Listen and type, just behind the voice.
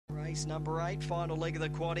Race number 8, final leg of the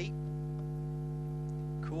quaddie.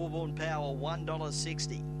 Coolborn Power,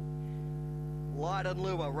 $1.60. Light and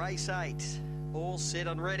Lure, race 8, all set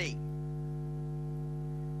and ready.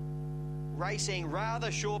 Racing rather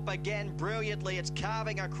short, began brilliantly. It's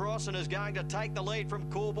carving across and is going to take the lead from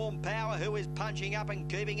Coolborn Power, who is punching up and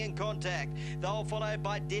keeping in contact. They'll followed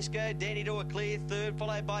by Disco Denny to a clear third,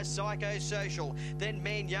 followed by Psychosocial. Then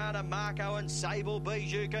Manana, Marco and Sable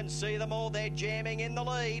Bijou. Can see them all. They're jamming in the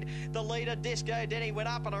lead. The leader, Disco Denny, went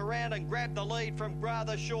up and around and grabbed the lead from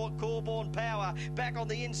rather short Coolborn Power. Back on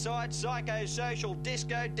the inside, Psychosocial.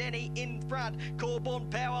 Disco Denny in front. Coolborn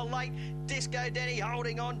Power late. Disco Denny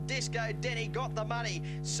holding on. Disco Denny got the money.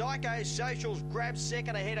 Psychosocials grabbed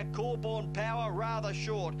second ahead of Coolborn Power, rather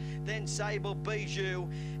short. Then Sable Bijou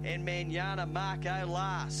and Manana Marco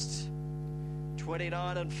last.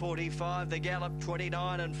 29 and 45, the gallop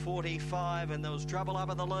 29 and 45, and there was trouble up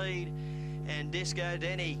at the lead. And Disco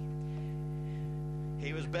Denny,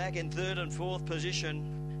 he was back in third and fourth position,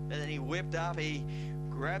 and then he whipped up. He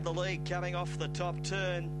grabbed the lead coming off the top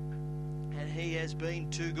turn, and he has been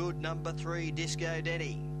too good. Number 3, Disco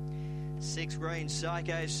Denny. 6 green,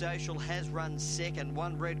 Psychosocial has run second.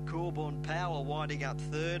 1 red, Coolborn Power winding up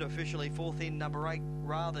third. Officially fourth in, number 8,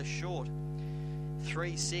 rather short.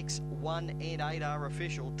 3, 6, 1 and 8 are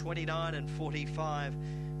official. 29 and 45,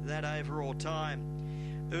 that overall time.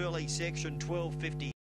 Early section, 12:50.